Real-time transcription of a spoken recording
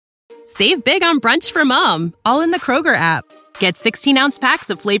Save big on brunch for mom, all in the Kroger app. Get 16-ounce packs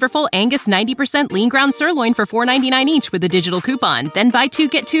of flavorful Angus 90% lean ground sirloin for $4.99 each with a digital coupon. Then buy 2,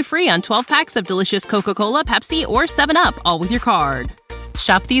 get 2 free on 12 packs of delicious Coca-Cola, Pepsi, or 7-Up, all with your card.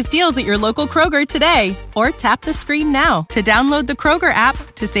 Shop these deals at your local Kroger today, or tap the screen now to download the Kroger app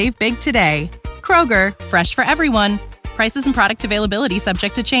to save big today. Kroger, fresh for everyone. Prices and product availability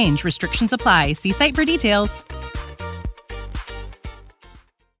subject to change. Restrictions apply. See site for details.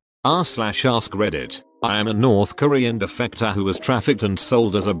 r/ask Reddit. I am a North Korean defector who was trafficked and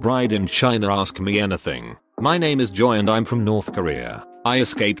sold as a bride in China. Ask me anything. My name is Joy and I'm from North Korea. I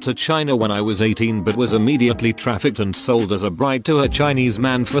escaped to China when I was 18 but was immediately trafficked and sold as a bride to a Chinese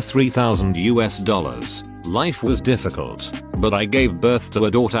man for $3,000. Life was difficult, but I gave birth to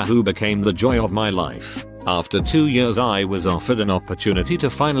a daughter who became the joy of my life. After 2 years I was offered an opportunity to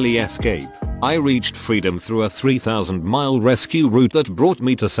finally escape. I reached freedom through a 3,000-mile rescue route that brought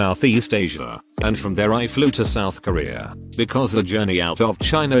me to Southeast Asia, and from there I flew to South Korea. Because the journey out of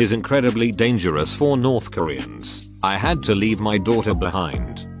China is incredibly dangerous for North Koreans, I had to leave my daughter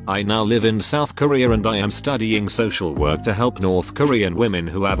behind. I now live in South Korea and I am studying social work to help North Korean women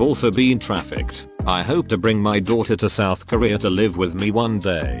who have also been trafficked. I hope to bring my daughter to South Korea to live with me one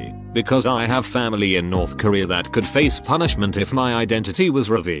day, because I have family in North Korea that could face punishment if my identity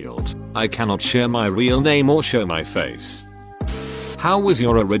was revealed. I cannot share my real name or show my face. How was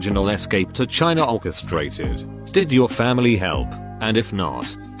your original escape to China orchestrated? Did your family help? And if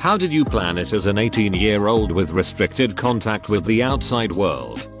not, how did you plan it as an 18-year-old with restricted contact with the outside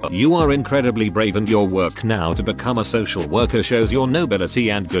world? You are incredibly brave and your work now to become a social worker shows your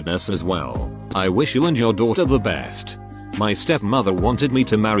nobility and goodness as well. I wish you and your daughter the best. My stepmother wanted me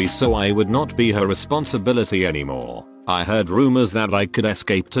to marry so I would not be her responsibility anymore. I heard rumors that I could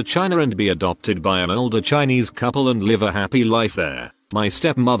escape to China and be adopted by an older Chinese couple and live a happy life there. My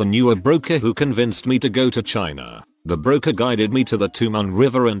stepmother knew a broker who convinced me to go to China. The broker guided me to the Tumen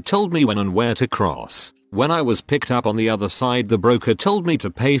River and told me when and where to cross. When I was picked up on the other side, the broker told me to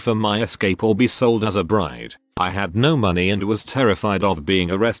pay for my escape or be sold as a bride. I had no money and was terrified of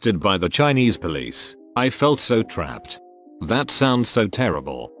being arrested by the Chinese police. I felt so trapped. That sounds so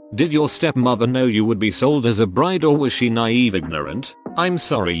terrible. Did your stepmother know you would be sold as a bride or was she naive, ignorant? I'm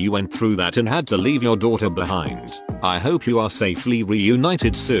sorry you went through that and had to leave your daughter behind. I hope you are safely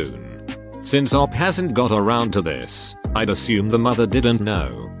reunited soon. Since OP hasn't got around to this, I'd assume the mother didn't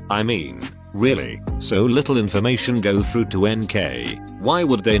know. I mean, really, so little information goes through to NK. Why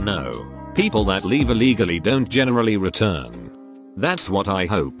would they know? People that leave illegally don't generally return. That's what I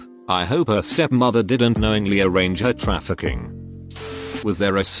hope. I hope her stepmother didn't knowingly arrange her trafficking. Was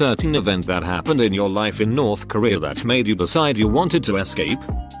there a certain event that happened in your life in North Korea that made you decide you wanted to escape?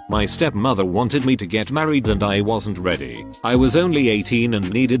 My stepmother wanted me to get married and I wasn't ready. I was only 18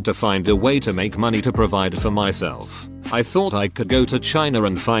 and needed to find a way to make money to provide for myself. I thought I could go to China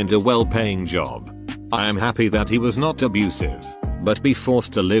and find a well-paying job. I am happy that he was not abusive, but be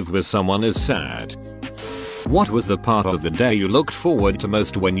forced to live with someone is sad. What was the part of the day you looked forward to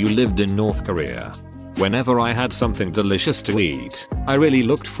most when you lived in North Korea? Whenever I had something delicious to eat, I really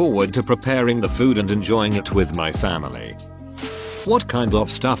looked forward to preparing the food and enjoying it with my family. What kind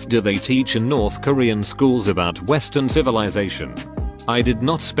of stuff do they teach in North Korean schools about Western civilization? I did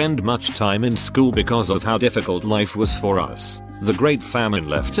not spend much time in school because of how difficult life was for us. The Great Famine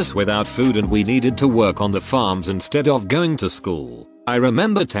left us without food and we needed to work on the farms instead of going to school. I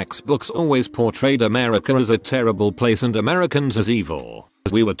remember textbooks always portrayed America as a terrible place and Americans as evil.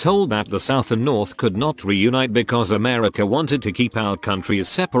 We were told that the South and North could not reunite because America wanted to keep our countries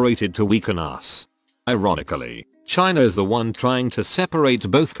separated to weaken us. Ironically, China is the one trying to separate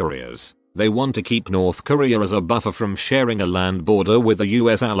both Koreas. They want to keep North Korea as a buffer from sharing a land border with a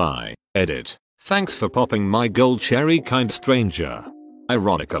US ally. Edit. Thanks for popping my gold cherry, kind stranger.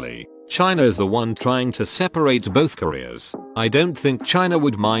 Ironically, China is the one trying to separate both Koreas. I don't think China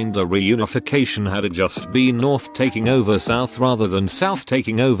would mind a reunification had it just been North taking over South rather than South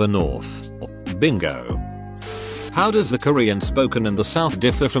taking over North. Bingo. How does the Korean spoken in the South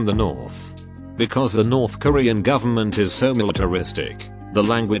differ from the North? Because the North Korean government is so militaristic, the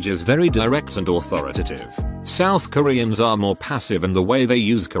language is very direct and authoritative. South Koreans are more passive in the way they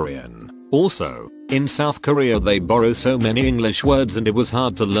use Korean. Also, in South Korea they borrow so many English words and it was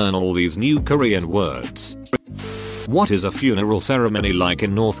hard to learn all these new Korean words. What is a funeral ceremony like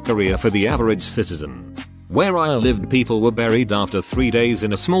in North Korea for the average citizen? Where I lived, people were buried after 3 days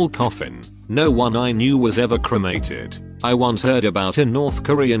in a small coffin. No one I knew was ever cremated. I once heard about a North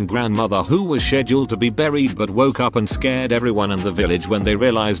Korean grandmother who was scheduled to be buried but woke up and scared everyone in the village when they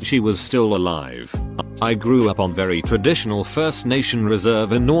realized she was still alive. I grew up on very traditional First Nation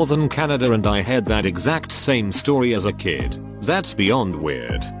reserve in northern Canada and I had that exact same story as a kid. That's beyond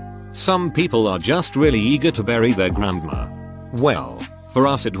weird. Some people are just really eager to bury their grandma. Well, for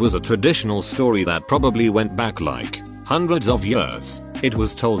us it was a traditional story that probably went back like hundreds of years. It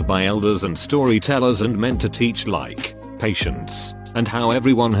was told by elders and storytellers and meant to teach like patience and how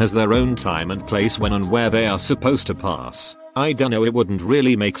everyone has their own time and place when and where they are supposed to pass. I dunno, it wouldn't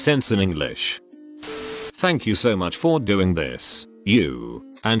really make sense in English. Thank you so much for doing this.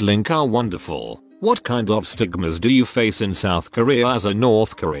 You and Link are wonderful. What kind of stigmas do you face in South Korea as a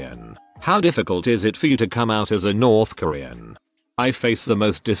North Korean? How difficult is it for you to come out as a North Korean? I face the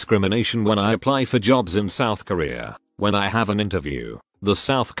most discrimination when I apply for jobs in South Korea. When I have an interview, the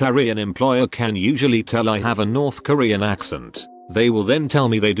South Korean employer can usually tell I have a North Korean accent. They will then tell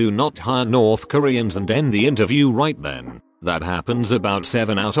me they do not hire North Koreans and end the interview right then. That happens about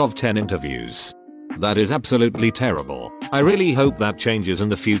 7 out of 10 interviews. That is absolutely terrible. I really hope that changes in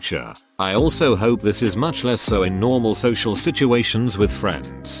the future. I also hope this is much less so in normal social situations with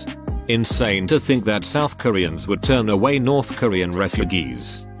friends. Insane to think that South Koreans would turn away North Korean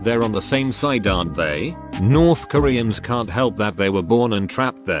refugees. They're on the same side, aren't they? North Koreans can't help that they were born and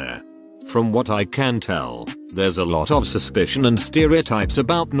trapped there. From what I can tell, there's a lot of suspicion and stereotypes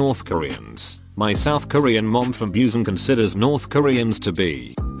about North Koreans. My South Korean mom from Busan considers North Koreans to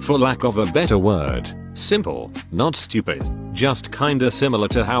be, for lack of a better word, simple, not stupid, just kinda similar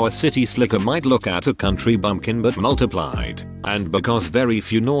to how a city slicker might look at a country bumpkin but multiplied. And because very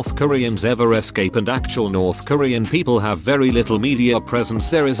few North Koreans ever escape and actual North Korean people have very little media presence,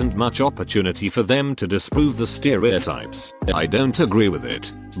 there isn't much opportunity for them to disprove the stereotypes. I don't agree with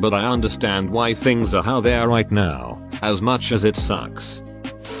it, but I understand why things are how they are right now, as much as it sucks.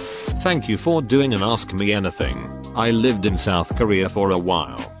 Thank you for doing an Ask Me Anything. I lived in South Korea for a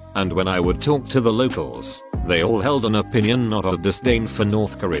while, and when I would talk to the locals, they all held an opinion not of disdain for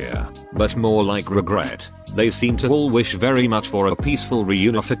North Korea, but more like regret. They seem to all wish very much for a peaceful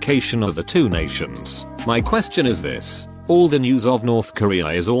reunification of the two nations. My question is this: all the news of North Korea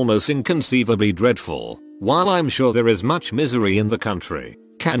is almost inconceivably dreadful. While I'm sure there is much misery in the country,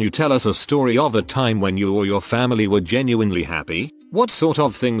 can you tell us a story of a time when you or your family were genuinely happy? What sort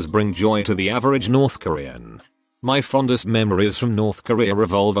of things bring joy to the average North Korean? My fondest memories from North Korea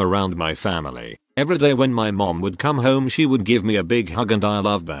revolve around my family. Every day when my mom would come home, she would give me a big hug and I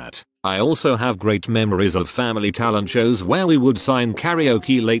loved that. I also have great memories of family talent shows where we would sing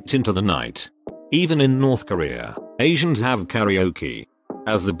karaoke late into the night. Even in North Korea, Asians have karaoke.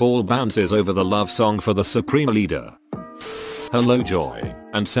 As the ball bounces over the love song for the supreme leader. Hello Joy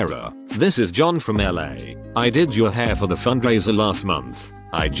and Sarah, this is John from LA. I did your hair for the fundraiser last month.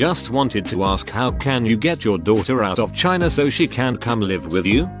 I just wanted to ask, how can you get your daughter out of China so she can come live with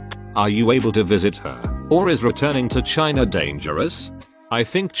you? Are you able to visit her? Or is returning to China dangerous? I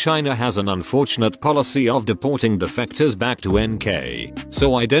think China has an unfortunate policy of deporting defectors back to NK,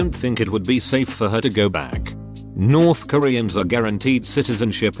 so I don't think it would be safe for her to go back. North Koreans are guaranteed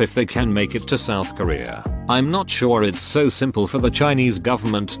citizenship if they can make it to South Korea. I'm not sure it's so simple for the Chinese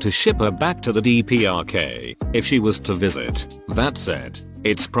government to ship her back to the DPRK if she was to visit. That said,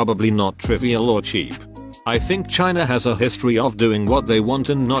 it's probably not trivial or cheap. I think China has a history of doing what they want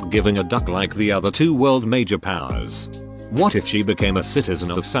and not giving a duck like the other two world major powers. What if she became a citizen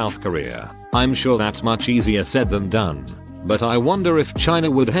of South Korea? I'm sure that's much easier said than done. But I wonder if China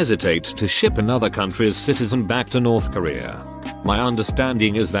would hesitate to ship another country's citizen back to North Korea. My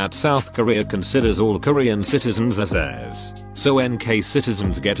understanding is that South Korea considers all Korean citizens as theirs, so NK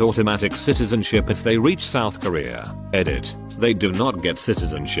citizens get automatic citizenship if they reach South Korea. Edit. They do not get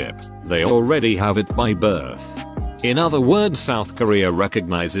citizenship, they already have it by birth. In other words, South Korea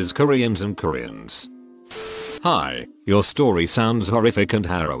recognizes Koreans and Koreans. Hi, your story sounds horrific and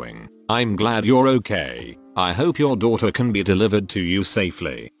harrowing. I'm glad you're okay. I hope your daughter can be delivered to you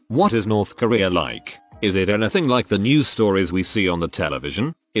safely. What is North Korea like? Is it anything like the news stories we see on the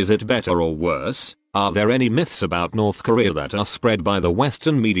television? Is it better or worse? Are there any myths about North Korea that are spread by the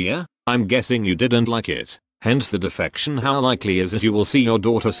Western media? I'm guessing you didn't like it. Hence the defection. How likely is it you will see your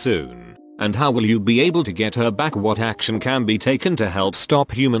daughter soon? And how will you be able to get her back? What action can be taken to help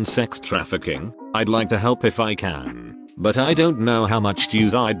stop human sex trafficking? I'd like to help if I can, but I don't know how much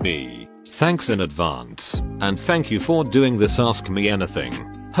use I'd be. Thanks in advance, and thank you for doing this Ask Me Anything.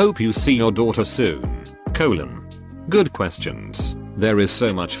 Hope you see your daughter soon. Good questions. There is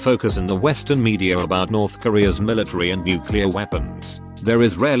so much focus in the Western media about North Korea's military and nuclear weapons. There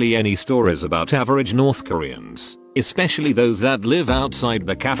is rarely any stories about average North Koreans. especially those that live outside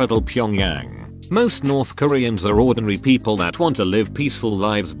the capital Pyongyang. Most North Koreans are ordinary people that want to live peaceful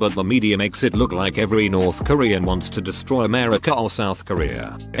lives, but the media makes it look like every North Korean wants to destroy America or South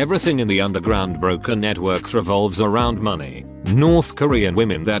Korea. Everything in the underground broker networks revolves around money. North Korean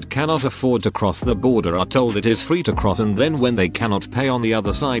women that cannot afford to cross the border are told it is free to cross, and then when they cannot pay on the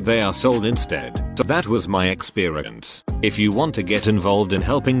other side they are sold instead. So that was my experience. If you want to get involved in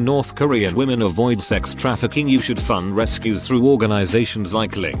helping North Korean women avoid sex trafficking, you should fund rescues through organizations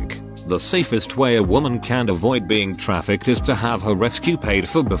like Link. The safest way a woman can avoid being trafficked is to have her rescue paid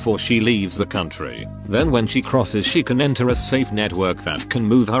for before she leaves the country. Then when she crosses, she can enter a safe network that can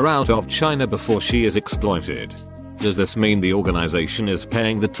move her out of China before she is exploited. Does this mean the organization is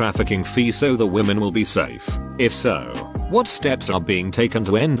paying the trafficking fee so the women will be safe? If so, what steps are being taken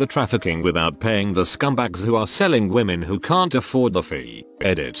to end the trafficking without paying the scumbags who are selling women who can't afford the fee?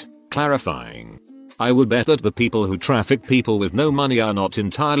 Edit. Clarifying. I would bet that the people who traffic people with no money are not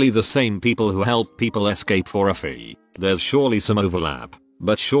entirely the same people who help people escape for a fee. There's surely some overlap,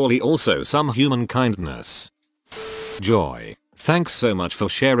 but surely also some human kindness. Joy. Thanks so much for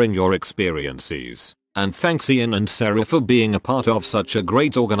sharing your experiences. And thanks Ian and Sarah for being a part of such a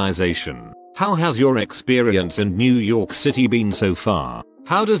great organization. How has your experience in New York City been so far?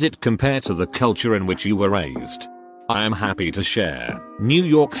 How does it compare to the culture in which you were raised? I am happy to share. New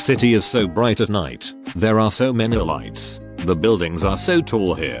York City is so bright at night. There are so many lights. The buildings are so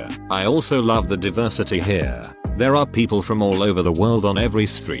tall here. I also love the diversity here. There are people from all over the world on every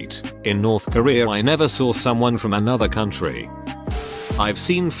street. In North Korea I never saw someone from another country. I've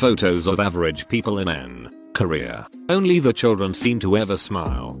seen photos of average people in Korea. Only the children seem to ever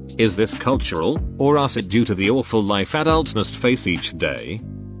smile. Is this cultural, or is it due to the awful life adults must face each day?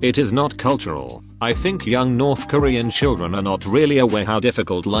 It is not cultural. I think young North Korean children are not really aware how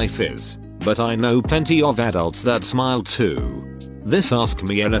difficult life is, but I know plenty of adults that smile too. This Ask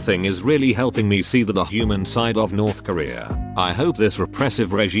Me Anything is really helping me see the human side of North Korea. I hope this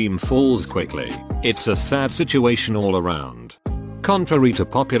repressive regime falls quickly. It's a sad situation all around. Contrary to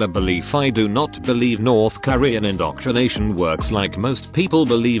popular belief, I do not believe North Korean indoctrination works like most people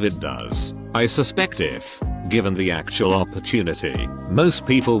believe it does. I suspect if given the actual opportunity, most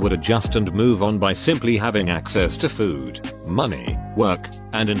people would adjust and move on by simply having access to food, money, work,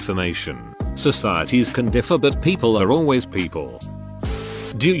 and information. Societies can differ, but people are always people.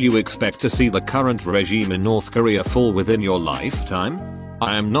 Do you expect to see the current regime in North Korea fall within your lifetime?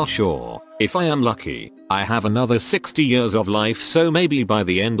 I am not sure. If I am lucky, I have another 60 years of life, so maybe by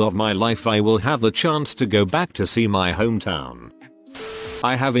the end of my life I will have the chance to go back to see my hometown.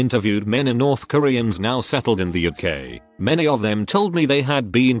 I have interviewed many North Koreans now settled in the UK. Many of them told me they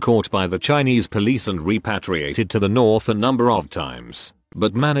had been caught by the Chinese police and repatriated to the north a number of times,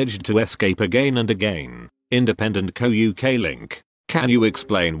 but managed to escape again and again. Independent Co-UK link. Can you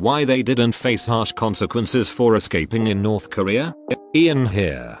explain why they didn't face harsh consequences for escaping in North Korea? Ian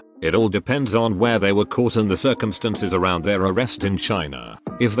here. It all depends on where they were caught and the circumstances around their arrest in China.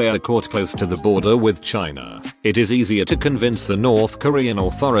 If they are caught close to the border with China, it is easier to convince the North Korean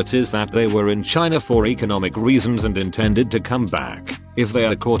authorities that they were in China for economic reasons and intended to come back. If they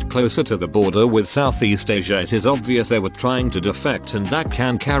are caught closer to the border with Southeast Asia, it is obvious they were trying to defect, and that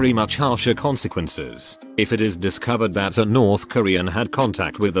can carry much harsher consequences. If it is discovered that a North Korean had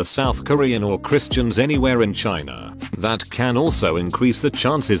contact with a South Korean or Christians anywhere in China, that can also increase the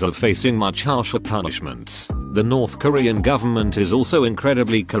chances of facing much harsher punishments. The North Korean government is also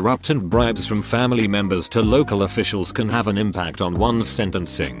incredibly corrupt, and bribes from family members to local officials can have an impact on one's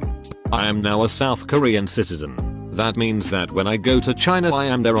sentencing. I am now a South Korean citizen. That means that when I go to China I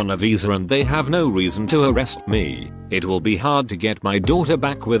am there on a visa and they have no reason to arrest me. It will be hard to get my daughter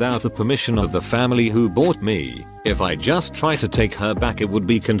back without the permission of the family who bought me. If I just try to take her back, it would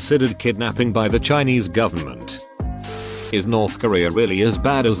be considered kidnapping by the Chinese government. Is North Korea really as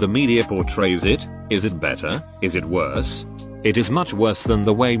bad as the media portrays it? Is it better? Is it worse? It is much worse than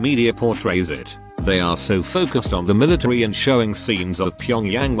the way media portrays it. They are so focused on the military and showing scenes of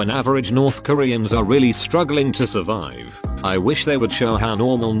Pyongyang when average North Koreans are really struggling to survive. I wish they would show how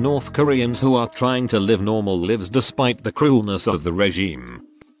normal North Koreans who are trying to live normal lives despite the cruelness of the regime.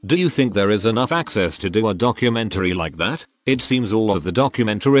 Do you think there is enough access to do a documentary like that? It seems all of the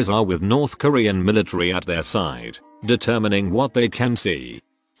documentaries are with North Korean military at their side, determining what they can see.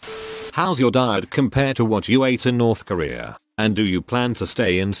 How's your diet compared to what you ate in North Korea? And do you plan to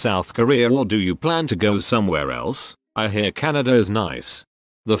stay in South Korea or do you plan to go somewhere else? I hear Canada is nice.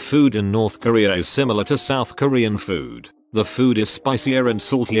 The food in North Korea is similar to South Korean food. The food is spicier and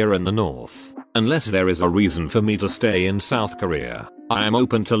saltier in the north. Unless there is a reason for me to stay in South Korea, I am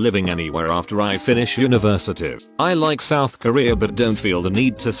open to living anywhere after I finish university. I like South Korea but don't feel the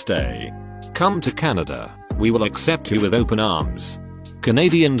need to stay. Come to Canada. We will accept you with open arms.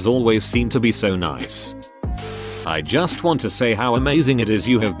 Canadians always seem to be so nice. I just want to say how amazing it is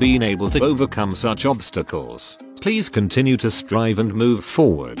you have been able to overcome such obstacles. Please continue to strive and move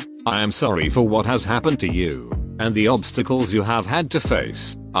forward. I am sorry for what has happened to you and the obstacles you have had to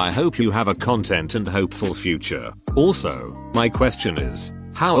face. I hope you have a content and hopeful future. Also, my question is,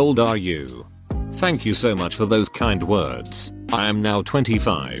 how old are you? Thank you so much for those kind words. I am now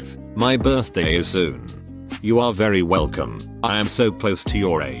 25. My birthday is soon. You are very welcome. I am so close to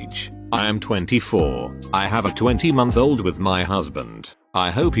your age. I am 24. I have a 20-month-old with my husband. I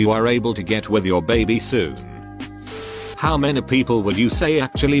hope you are able to get with your baby soon. How many people would you say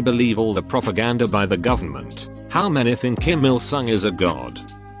actually believe all the propaganda by the government? How many think Kim Il-sung is a god?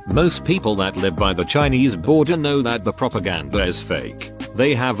 Most people that live by the Chinese border know that the propaganda is fake.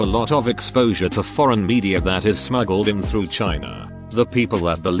 They have a lot of exposure to foreign media that is smuggled in through China. The people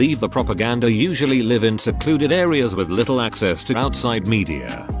that believe the propaganda usually live in secluded areas with little access to outside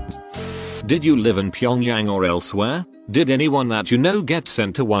media. Did you live in Pyongyang or elsewhere? Did anyone that you know get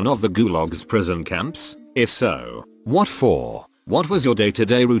sent to one of the gulag's prison camps? If so, what for? What was your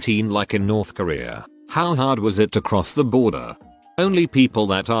day-to-day routine like in North Korea? How hard was it to cross the border? Only people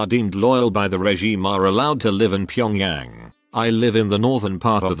that are deemed loyal by the regime are allowed to live in Pyongyang. I live in the northern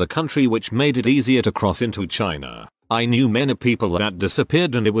part of the country, which made it easier to cross into China. I knew many people that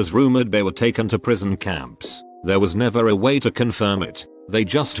disappeared and it was rumored they were taken to prison camps. There was never a way to confirm it. They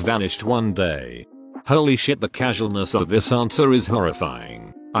just vanished one day. Holy shit, the casualness of this answer is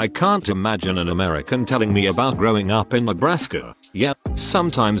horrifying. I can't imagine an American telling me about growing up in Nebraska. Yep,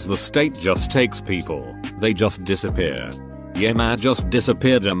 sometimes the state just takes people. They just disappear. Yeah, man just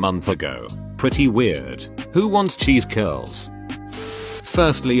disappeared a month ago. Pretty weird. Who wants cheese curls?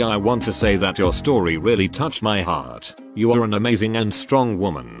 Firstly, I want to say that your story really touched my heart. You are an amazing and strong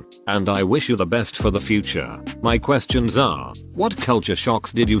woman, and I wish you the best for the future. My questions are, what culture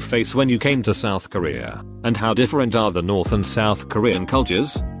shocks did you face when you came to South Korea? And how different are the North and South Korean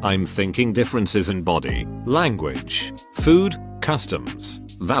cultures? I'm thinking differences in body, language, food, customs,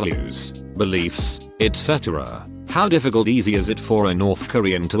 values, beliefs, etc. How difficult easy is it for a North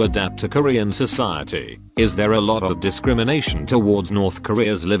Korean to adapt to Korean society? Is there a lot of discrimination towards North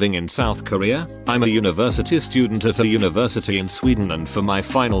Koreans living in South Korea? I'm a university student at a university in Sweden, and for my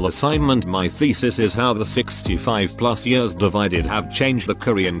final assignment my thesis is how the 65 plus years divided have changed the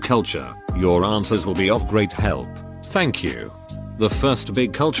Korean culture. Your answers will be of great help. Thank you. The first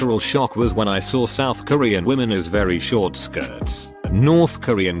big cultural shock was when I saw South Korean women as very short skirts. North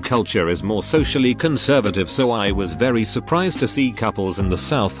Korean culture is more socially conservative, so I was very surprised to see couples in the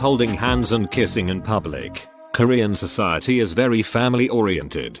South holding hands and kissing in public. Korean society is very family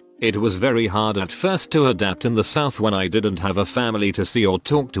oriented. It was very hard at first to adapt in the South when I didn't have a family to see or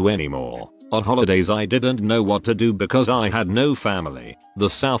talk to anymore. On holidays I didn't know what to do because I had no family. The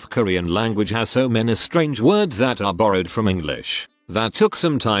South Korean language has so many strange words that are borrowed from English. That took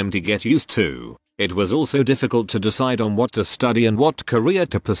some time to get used to. It was also difficult to decide on what to study and what career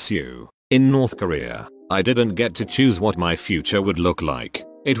to pursue. In North Korea, I didn't get to choose what my future would look like.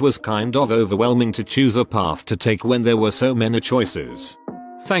 It was kind of overwhelming to choose a path to take when there were so many choices.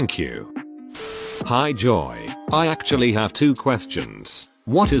 Thank you. Hi Joy. I actually have two questions.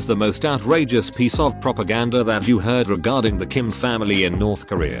 What is the most outrageous piece of propaganda that you heard regarding the Kim family in North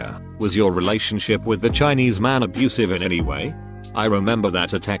Korea? Was your relationship with the Chinese man abusive in any way? I remember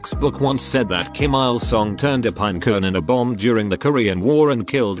that a textbook once said that Kim Il-sung turned a pine cone in a bomb during the Korean War and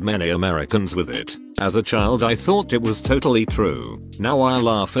killed many Americans with it. As a child I thought it was totally true. Now I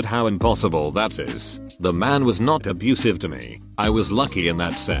laugh at how impossible that is. The man was not abusive to me. I was lucky in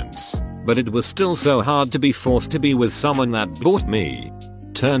that sense. But it was still so hard to be forced to be with someone that bought me.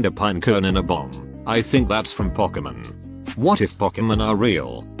 Turned a pine cone in a bomb. I think that's from Pokemon. What if Pokemon are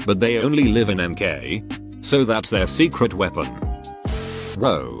real, but they only live in MK? So that's their secret weapon.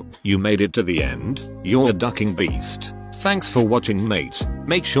 Whoa, you made it to the end? You're a ducking beast. Thanks for watching, mate.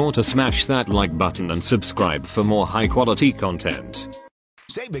 Make sure to smash that like button and subscribe for more high quality content.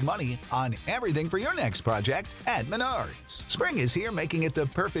 Save big money on everything for your next project at Menards. Spring is here, making it the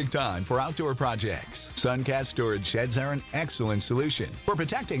perfect time for outdoor projects. Suncast storage sheds are an excellent solution for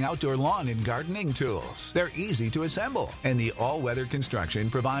protecting outdoor lawn and gardening tools. They're easy to assemble, and the all-weather construction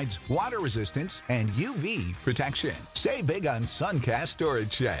provides water resistance and UV protection. Save big on Suncast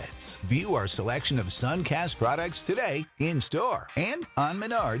storage sheds. View our selection of Suncast products today in store and on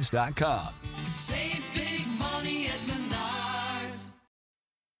Menards.com. Save big money at Menards.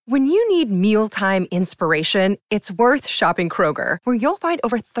 When you need mealtime inspiration, it's worth shopping Kroger, where you'll find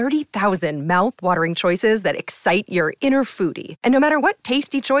over 30,000 mouth-watering choices that excite your inner foodie. And no matter what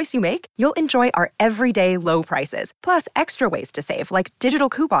tasty choice you make, you'll enjoy our everyday low prices, plus extra ways to save, like digital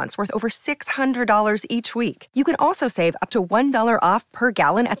coupons worth over $600 each week. You can also save up to $1 off per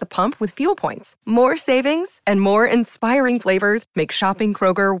gallon at the pump with fuel points. More savings and more inspiring flavors make shopping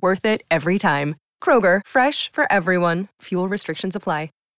Kroger worth it every time. Kroger, fresh for everyone. Fuel restrictions apply.